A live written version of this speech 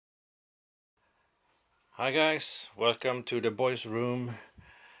Hi guys, welcome to the boys' room,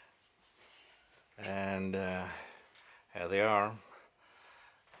 and here they are,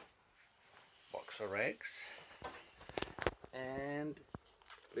 BoxerRex and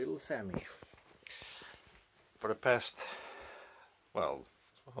little Sammie. For the past, well,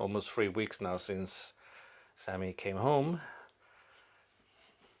 almost 3 weeks now since Sammie came home,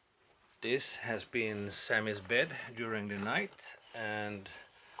 this has been Sammie's bed during the night, and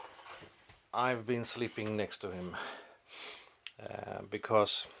I've been sleeping next to him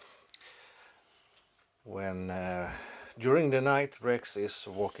because when during the night Rex is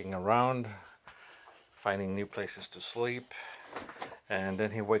walking around finding new places to sleep, and then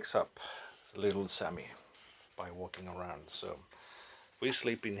he wakes up little Sammie by walking around. So we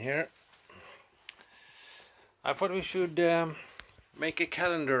sleep in here. I thought we should make a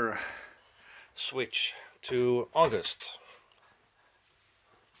calendar switch to August.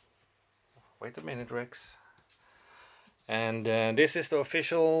 Wait a minute, Rex. And this is the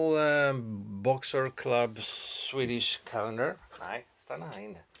official Boxer Club Swedish calendar. Nej, stanna här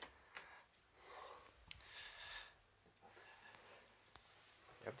inne.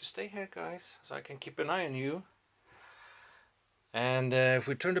 You have to stay here, guys, so I can keep an eye on you. And if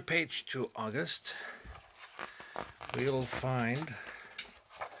we turn the page to August, we'll find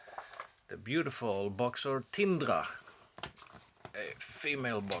the beautiful boxer Tindra, a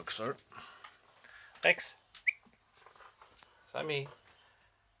female boxer. Rex, Sammie,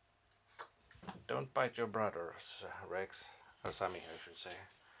 don't bite your brother, Rex, or Sammie I should say.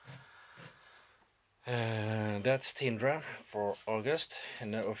 That's Tindra for August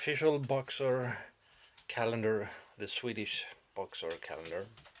in the official boxer calendar, the Swedish boxer calendar.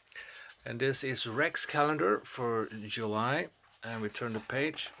 And this is Rex calendar for July, and we turn the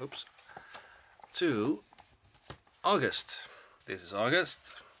page, oops, to August. This is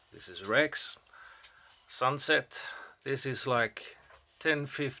August, this is Rex. Sunset, this is like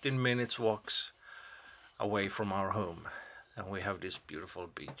 10-15 minutes walks away from our home, and we have this beautiful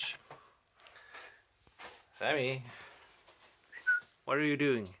beach. Sammie, what are you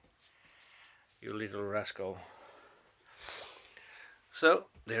doing, you little rascal? So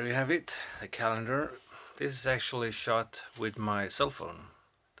there you have it, the calendar. This is actually shot with my cell phone,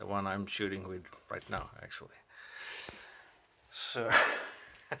 the one I'm shooting with right now actually. So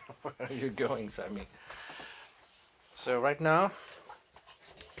where are you going, Sammie? So right now,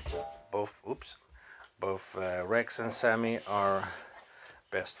 both Rex and Sammie are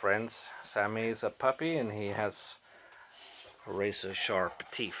best friends. Sammie is a puppy and he has razor sharp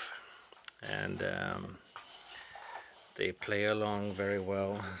teeth, and they play along very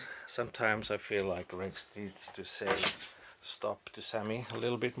well. Sometimes I feel like Rex needs to say stop to Sammie a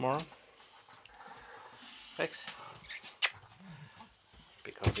little bit more. Rex,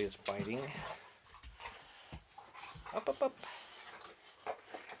 because he's biting. Up, up, up.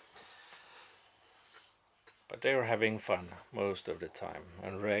 But they're having fun most of the time,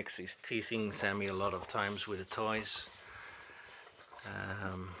 and Rex is teasing Sammie a lot of times with the toys.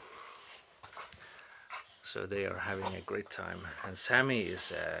 So they are having a great time, and Sammie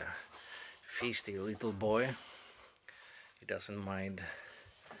is a feisty little boy. He doesn't mind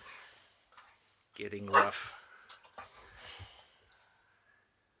getting rough.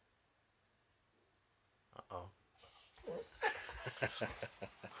 Uh-oh.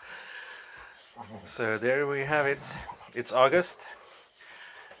 So there we have it. It's August,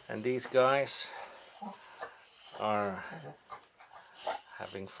 and these guys are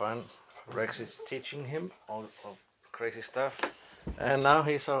having fun. Rex is teaching him all crazy stuff, and now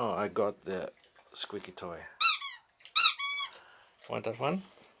he saw I got the squeaky toy. Want that one?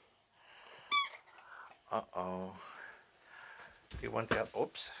 Uh-oh. You want that?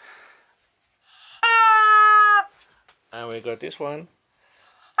 Oops. And we got this one.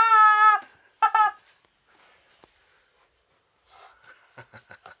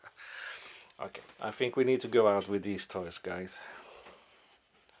 Okay, I think we need to go out with these toys, guys.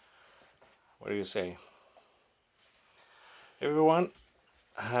 What do you say? Everyone,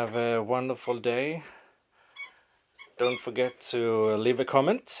 have a wonderful day. Don't forget to leave a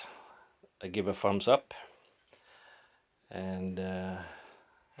comment, give a thumbs up, and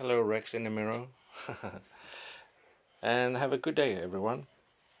hello Rex in the mirror. And have a good day, everyone.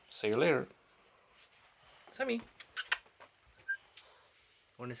 See you later. Sammie,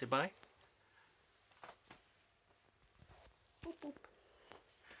 wanna say bye?